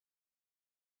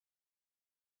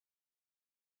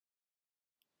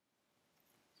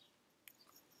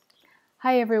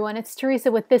Hi everyone, it's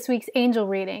Theresa with this week's angel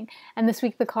reading, and this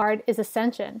week the card is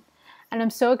Ascension. And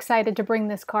I'm so excited to bring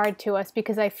this card to us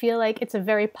because I feel like it's a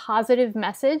very positive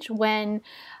message when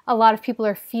a lot of people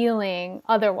are feeling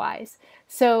otherwise.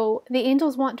 So the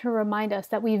angels want to remind us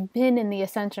that we've been in the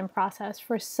ascension process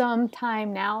for some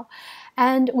time now,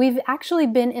 and we've actually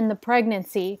been in the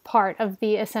pregnancy part of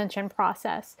the ascension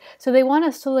process. So they want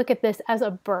us to look at this as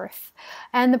a birth.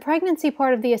 And the pregnancy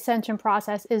part of the ascension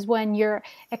process is when you're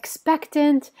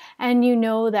expectant and you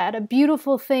know that a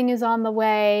beautiful thing is on the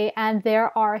way and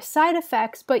there are side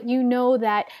effects, but you know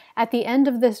that at the end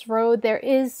of this road there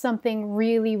is something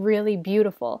really, really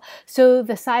beautiful. So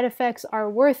the side effects are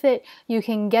worth it. You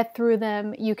can get through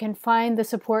them. You can find the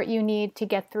support you need to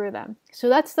get through them. So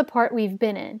that's the part we've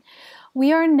been in.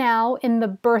 We are now in the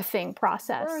birthing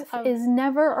process. Birth is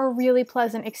never a really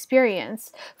pleasant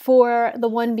experience for the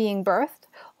one being birthed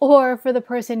or for the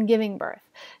person giving birth.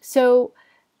 So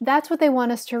that's what they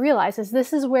want us to realize, is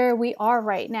this is where we are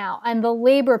right now, and the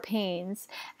labor pains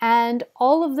and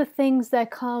all of the things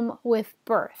that come with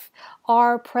birth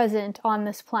are present on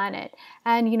this planet.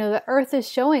 And the earth is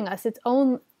showing us its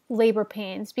own labor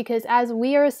pains, because as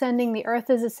we are ascending, the earth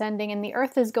is ascending, and the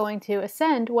earth is going to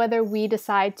ascend whether we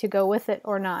decide to go with it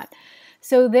or not.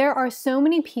 So there are so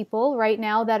many people right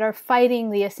now that are fighting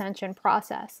the ascension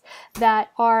process,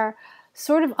 that are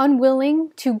sort of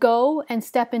unwilling to go and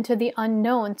step into the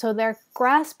unknown. So they're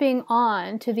grasping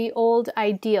on to the old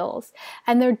ideals,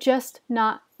 and they're just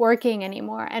not working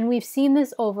anymore. And we've seen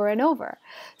this over and over.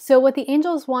 So what the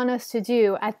angels want us to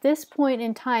do at this point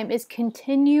in time is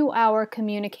continue our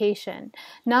communication,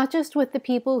 not just with the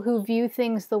people who view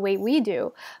things the way we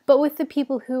do, but with the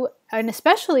people who, and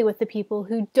especially with the people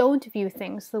who don't view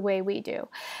things the way we do.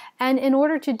 And in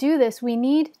order to do this, we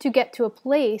need to get to a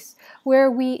place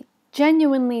where we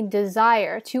genuinely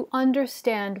desire to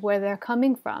understand where they're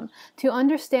coming from, to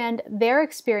understand their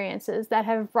experiences that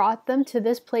have brought them to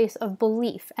this place of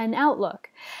belief and outlook.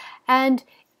 And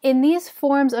in these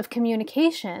forms of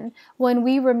communication, when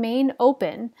we remain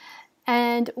open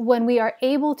and when we are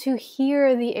able to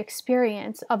hear the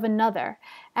experience of another,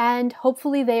 and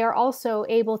hopefully they are also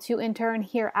able to in turn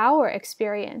hear our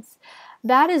experience,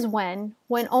 that is when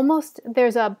almost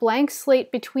there's a blank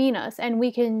slate between us and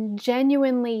we can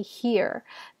genuinely hear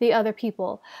the other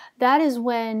people. That is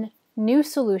when new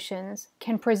solutions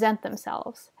can present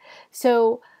themselves.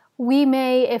 So we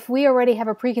may, if we already have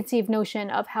a preconceived notion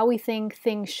of how we think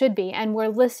things should be, and we're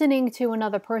listening to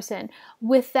another person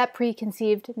with that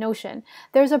preconceived notion,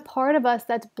 there's a part of us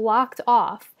that's blocked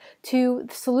off to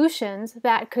solutions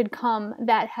that could come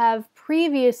that have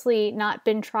previously not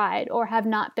been tried or have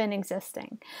not been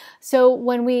existing. So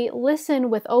when we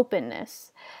listen with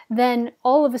openness, then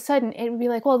all of a sudden it would be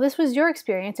like, well, this was your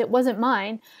experience, it wasn't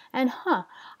mine, and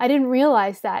I didn't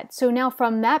realize that. So now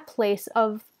from that place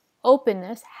of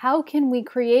openness, how can we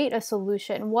create a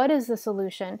solution? What is the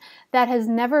solution that has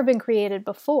never been created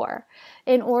before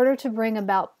in order to bring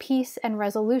about peace and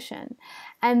resolution?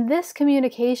 And this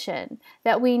communication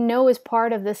that we know is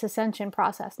part of this ascension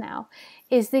process now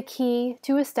is the key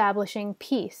to establishing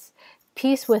peace.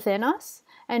 Peace within us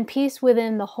and peace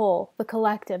within the whole, the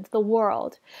collective, the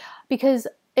world. Because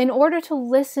in order to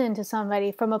listen to somebody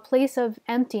from a place of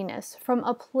emptiness, from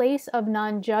a place of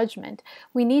non-judgment,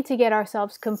 we need to get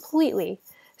ourselves completely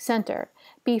centered,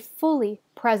 be fully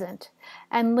present,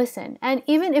 and listen. And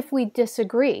even if we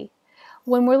disagree,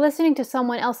 when we're listening to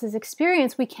someone else's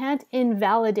experience, we can't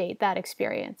invalidate that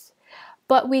experience.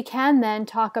 But we can then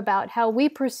talk about how we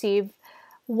perceive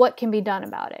what can be done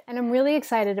about it. And I'm really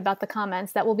excited about the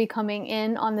comments that will be coming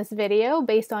in on this video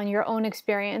based on your own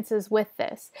experiences with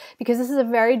this, because this is a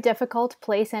very difficult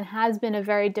place and has been a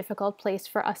very difficult place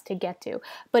for us to get to.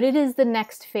 But it is the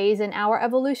next phase in our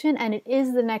evolution, and it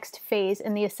is the next phase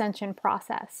in the ascension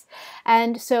process.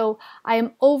 And so I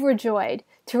am overjoyed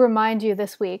to remind you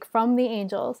this week from the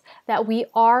angels that we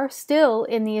are still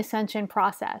in the ascension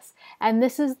process. And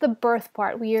this is the birth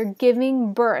part. We are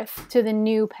giving birth to the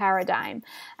new paradigm.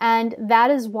 And that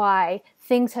is why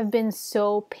things have been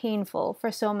so painful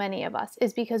for so many of us,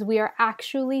 is because we are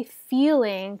actually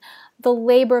feeling the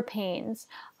labor pains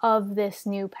of this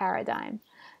new paradigm.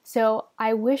 So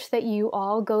I wish that you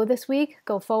all go this week,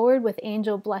 go forward with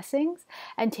angel blessings,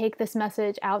 and take this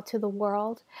message out to the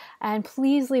world. And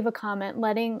please leave a comment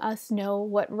letting us know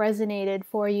what resonated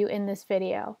for you in this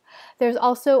video. There's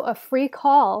also a free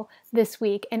call this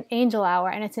week, an angel hour,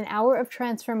 and it's an hour of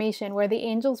transformation where the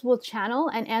angels will channel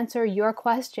and answer your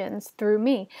questions through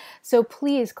me. So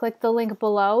please click the link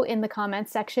below in the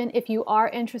comments section if you are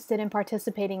interested in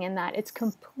participating in that. It's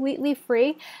completely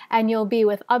free, and you'll be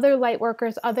with other light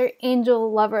workers, other other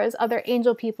angel lovers, other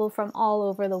angel people from all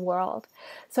over the world.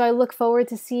 So I look forward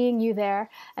to seeing you there.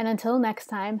 And until next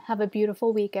time, have a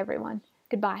beautiful week, everyone.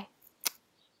 Goodbye.